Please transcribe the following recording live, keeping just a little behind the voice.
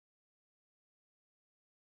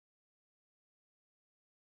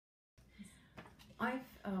I've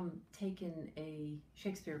taken a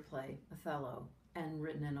Shakespeare play, Othello, and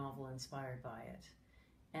written a novel inspired by it.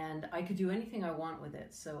 And I could do anything I want with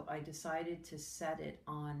it, so I decided to set it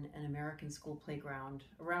on an American school playground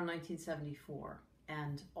around 1974,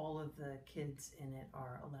 and all of the kids in it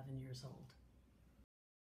are 11 years old.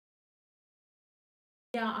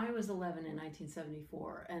 Yeah, I was 11 in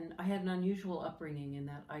 1974, and I had an unusual upbringing in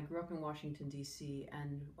that I grew up in Washington, D.C.,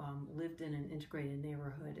 and lived in an integrated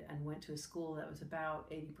neighborhood and went to a school that was about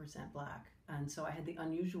 80% Black. And so I had the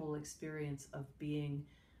unusual experience of being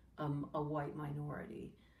a white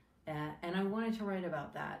minority. And I wanted to write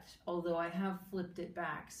about that, although I have flipped it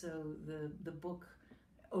back. So the book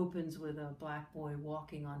opens with a Black boy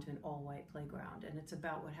walking onto an all-white playground, and it's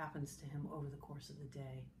about what happens to him over the course of the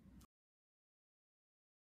day.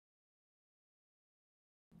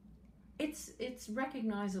 It's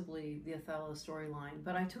recognizably the Othello storyline,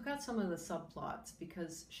 but I took out some of the subplots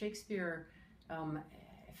because Shakespeare um,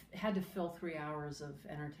 had to fill 3 hours of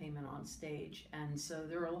entertainment on stage, and so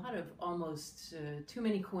there were a lot of almost too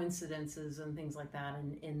many coincidences and things like that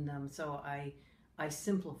in them. So I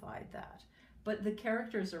simplified that. But the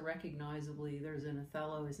characters are recognizably, there's an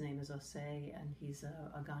Othello, his name is Osei, and he's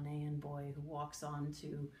a Ghanaian boy who walks on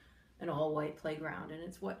to an all-white playground, and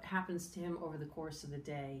it's what happens to him over the course of the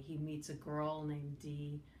day. He meets a girl named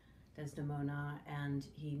Dee, Desdemona, and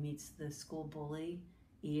he meets the school bully,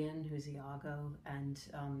 Ian, who's Iago, and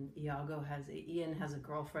Ian has a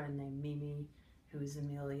girlfriend named Mimi, who's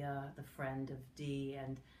Amelia, the friend of Dee,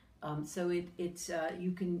 and so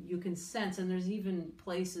you can sense, and there's even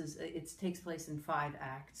places, it takes place in 5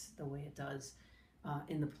 acts the way it does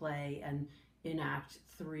in the play, and in Act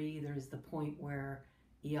 3 there's the point where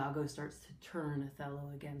Iago starts to turn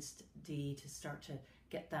Othello against Dee to start to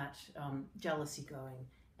get that jealousy going,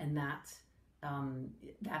 and that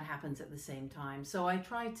happens at the same time. So I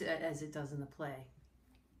tried to, as it does in the play.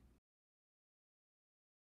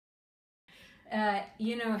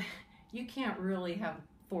 You can't really have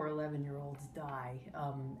 4 11-year-olds die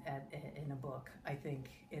in a book. I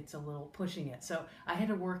think it's a little pushing it. So I had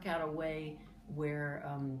to work out a way where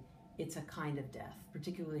it's a kind of death,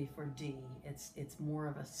 particularly for Dee. It's more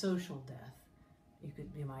of a social death,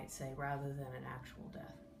 you might say, rather than an actual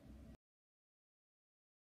death.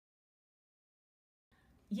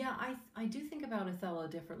 Yeah, I do think about Othello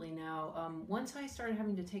differently now. Once I started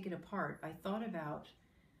having to take it apart, I thought about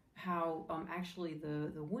how actually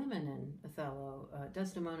the women in Othello,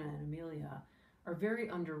 Desdemona and Amelia, are very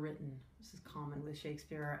underwritten. This is common with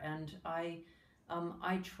Shakespeare, and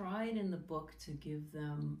I tried in the book to give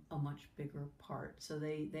them a much bigger part, so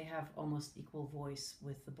they have almost equal voice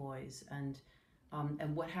with the boys, and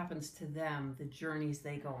what happens to them, the journeys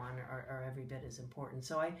they go on, are every bit as important.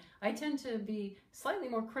 So I tend to be slightly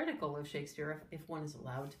more critical of Shakespeare, if one is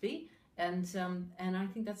allowed to be, and I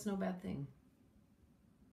think that's no bad thing.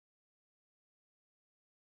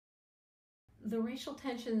 The racial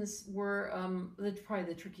tensions were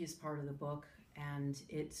probably the trickiest part of the book, and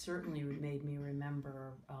it certainly made me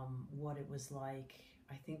remember what it was like.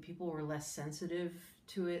 I think people were less sensitive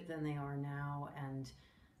to it than they are now, and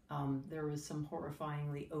there was some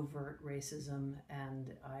horrifyingly overt racism,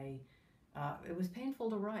 and it was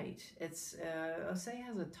painful to write. Osei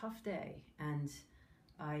has a tough day, and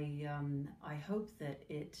I hope that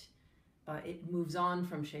it moves on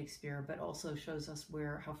from Shakespeare, but also shows us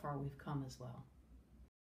how far we've come as well.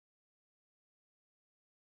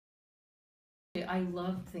 I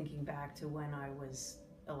love thinking back to when I was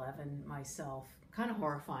 11 myself. Kind of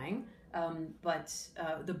horrifying, but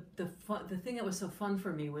the thing that was so fun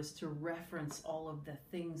for me was to reference all of the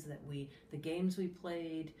things the games we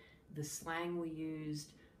played, the slang we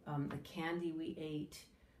used, the candy we ate,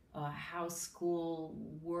 how school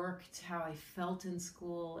worked, how I felt in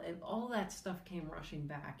school, and all that stuff came rushing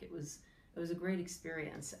back. It was a great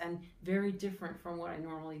experience, and very different from what I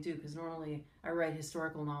normally do, because normally I write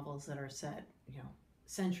historical novels that are set,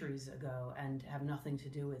 centuries ago and have nothing to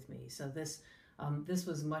do with me. So this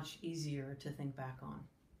was much easier to think back on.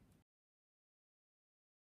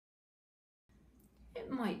 It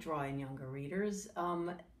might draw in younger readers.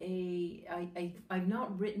 I've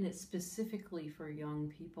not written it specifically for young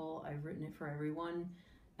people. I've written it for everyone.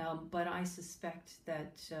 But I suspect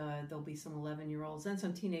that there'll be some 11-year-olds and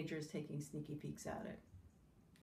some teenagers taking sneaky peeks at it.